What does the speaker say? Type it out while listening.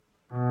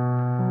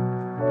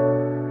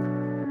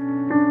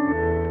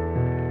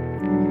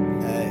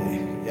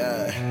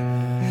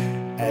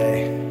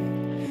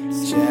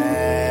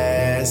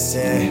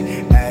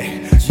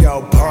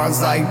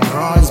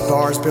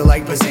spill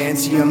like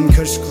byzantium.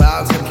 Kush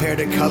clouds compare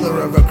the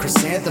color of a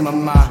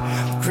chrysanthemum.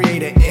 I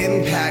create an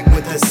impact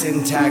with the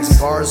syntax.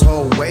 Bars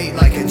hold weight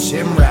like a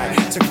gym rat.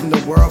 Took from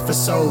the world for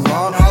so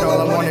long,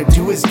 all I wanna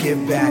do is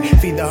give back.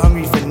 Feed the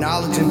hungry for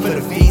knowledge, and for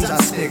the fiends I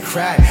spit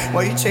crack.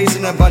 While you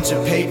chasing a bunch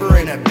of paper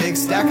in a big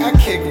stack, I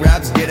kick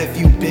raps, get a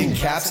few big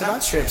caps, and I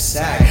trip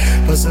sack.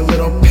 Plus a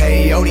little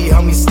peyote,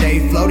 help me stay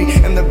floaty.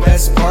 And the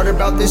best part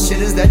about this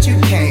shit is that you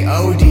can't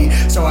OD.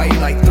 So I eat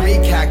like 3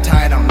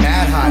 cacti and I'm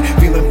mad high,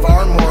 feeling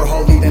far more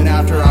holy than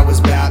after I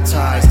was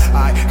baptized.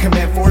 I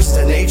command force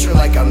to nature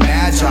like a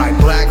Magi.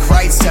 Black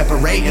Christ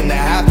separating the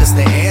half that's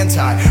the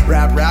anti.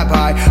 Rap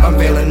rabbi,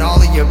 unveiling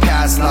all of your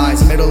past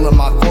lies. Middle of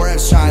my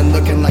forehead shine,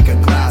 looking like a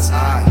glass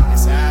eye.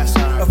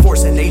 A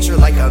force of nature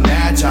like a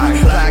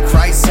Magi. Black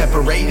Christ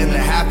separating the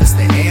half that's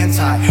the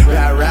anti.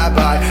 Rap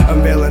rabbi,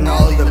 unveiling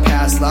all of the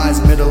past lies.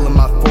 Middle of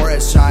my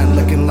forehead shine,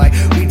 looking like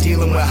we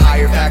dealing with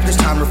higher factors.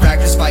 Time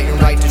refractors, fighting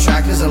right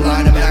detractors.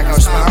 Aligning back our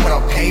spine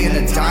without paying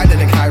a dime to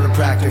the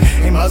chiropractor.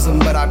 Ain't Muslim,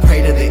 but I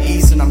pray to the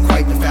east, and I'm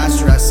quite the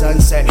faster. At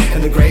sunset,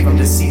 in the grave I'm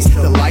deceased.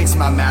 The light's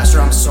my master,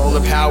 I'm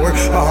solar power.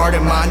 A heart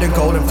and mind of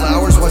golden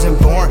flowers. Wasn't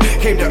born,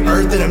 came to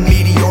earth in a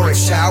meteoric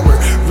shower.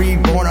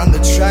 Reborn on the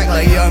track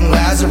like young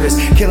Lazarus.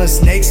 Killing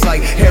snakes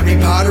like Harry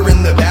Potter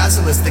and the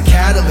basilisk. The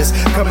catalyst,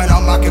 coming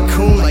out my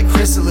cocoon like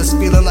chrysalis.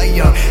 Feeling like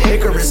young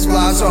Icarus,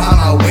 flying so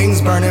high my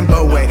wings burning.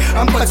 But wait,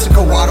 I'm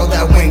Quetzalcoatl,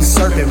 that winged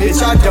serpent.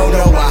 Bitch, I don't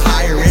know what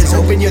higher is.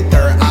 Open your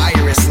third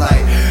iris like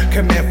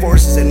command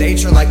forces in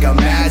nature like a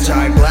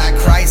Magi. Black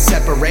Christ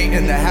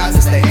separating the half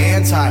that's the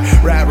anti.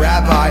 Rap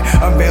rabbi,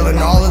 unveiling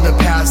all of the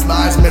past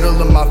lives.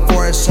 Middle of my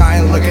forehead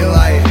shine, looking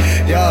like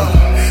yo.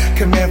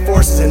 Command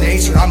forces in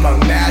nature, I'm a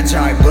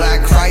Magi.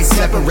 Black Christ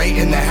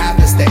separating the half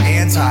that's the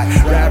anti.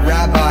 Rap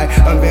rabbi,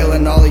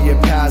 unveiling all of your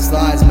past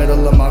lives.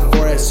 Middle of my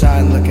forehead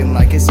shine, looking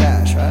like it's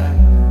ash, right?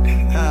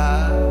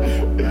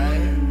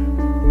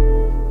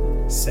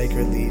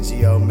 Sacredly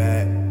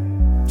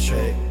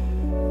geometric.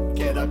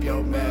 Get up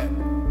your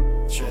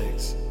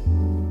metrics.